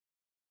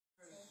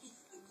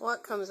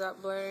What comes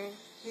up blurry?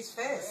 His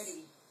face.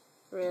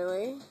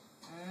 Really?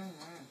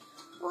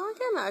 Well, I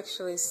can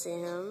actually see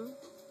him.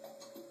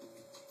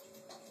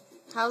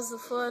 How's the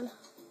food?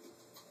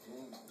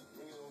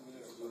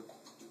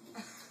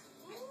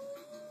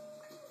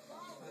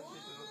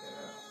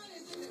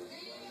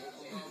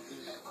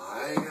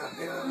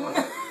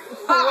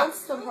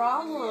 What's the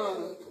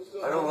problem?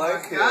 I don't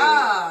like it.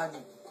 God.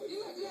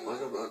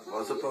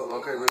 What's the problem?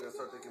 Okay, we're gonna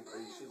start taking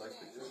pictures. She likes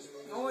pictures.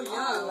 Oh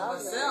yeah,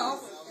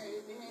 myself.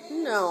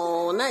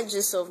 No, not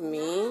just of me.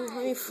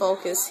 Let me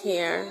focus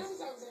here.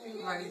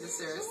 Might need to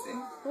seriously.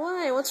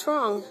 Why? What's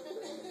wrong?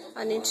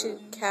 I need to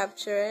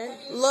capture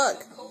it.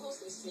 Look.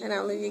 And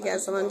I'll leave you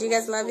guys alone. Do you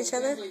guys love each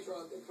other?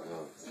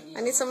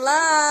 I need some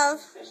love.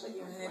 We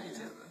hate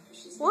each other.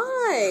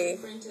 Why?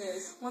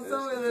 What's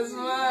up with this?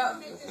 What?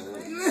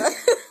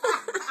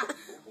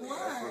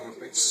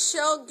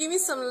 Give me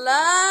some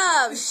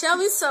love. Show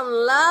me some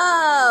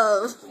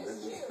love.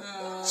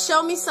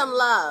 Show me some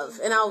love.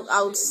 And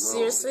I'll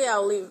seriously,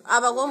 I'll leave.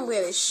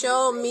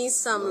 Show me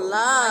some I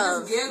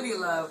love. just gave you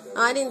love.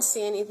 I didn't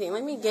see anything.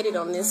 Let me get it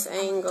on this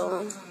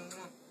angle.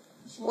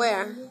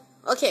 Where?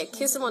 Okay,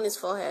 kiss him on his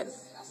forehead.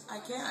 I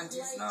can't.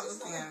 He's not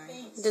looking at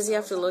me. Does he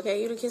have to look at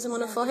you to kiss him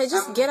on the forehead?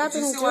 Just get up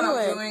and see do what I'm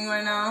it. doing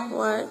right now?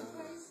 What?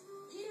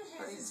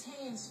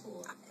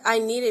 I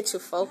needed to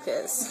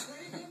focus.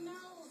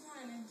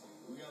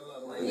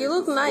 You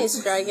look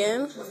nice,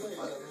 Dragan.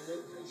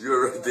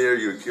 You're right there.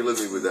 You're killing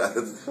me with that.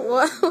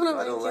 What am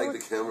I don't like the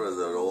cameras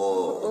at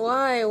all.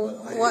 Why?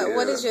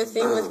 What is your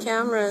thing with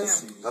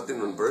cameras?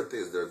 Nothing on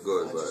birthdays. They're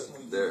good,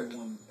 but there.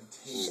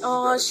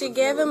 Oh, she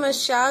gave him a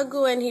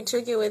shagu and he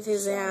took it with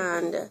his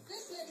hand.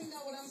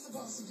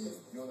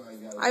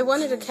 I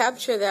wanted to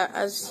capture that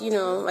as, you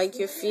know, like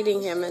you're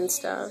feeding him and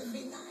stuff.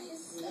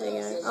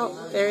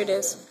 Oh, there it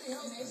is.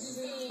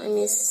 Let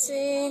me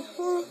see.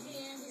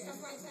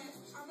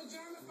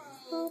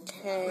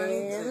 Okay, I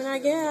mean, I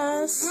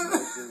guess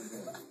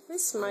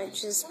this might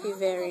just be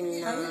very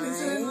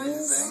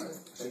nice.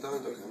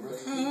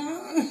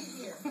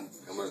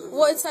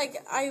 Well, it's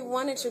like I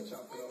wanted to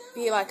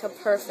be like a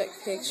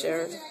perfect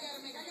picture.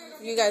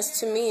 You guys,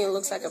 to me, it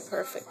looks like a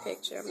perfect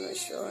picture. I'm not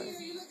sure.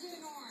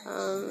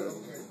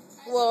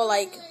 Well,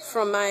 like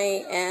from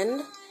my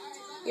end,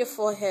 your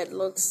forehead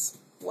looks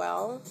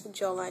well.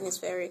 Jawline is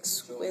very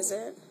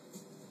exquisite.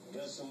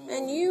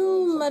 And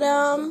you,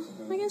 madame,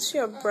 I guess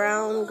you're a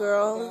brown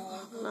girl.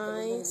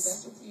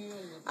 Nice.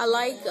 I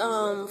like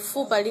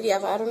fupalidi.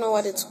 I don't know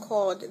what it's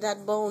called.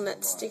 That bone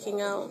that's sticking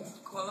out.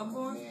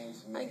 Collarbone?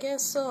 I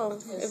guess so.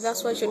 If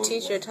that's what your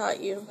teacher taught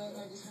you.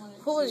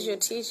 Who was your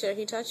teacher?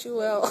 He taught you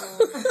well.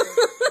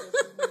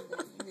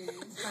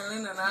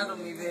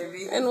 Anatomy,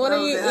 baby. And what are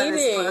you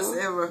eating?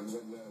 Ever.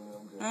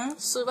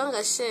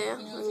 Subanga share.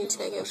 Let me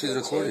take a She's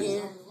picture recording.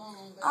 here.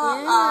 Yeah,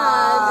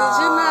 did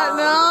you not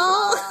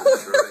know?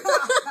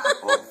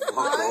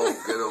 Oh,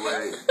 get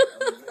away.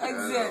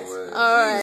 Exit. All right.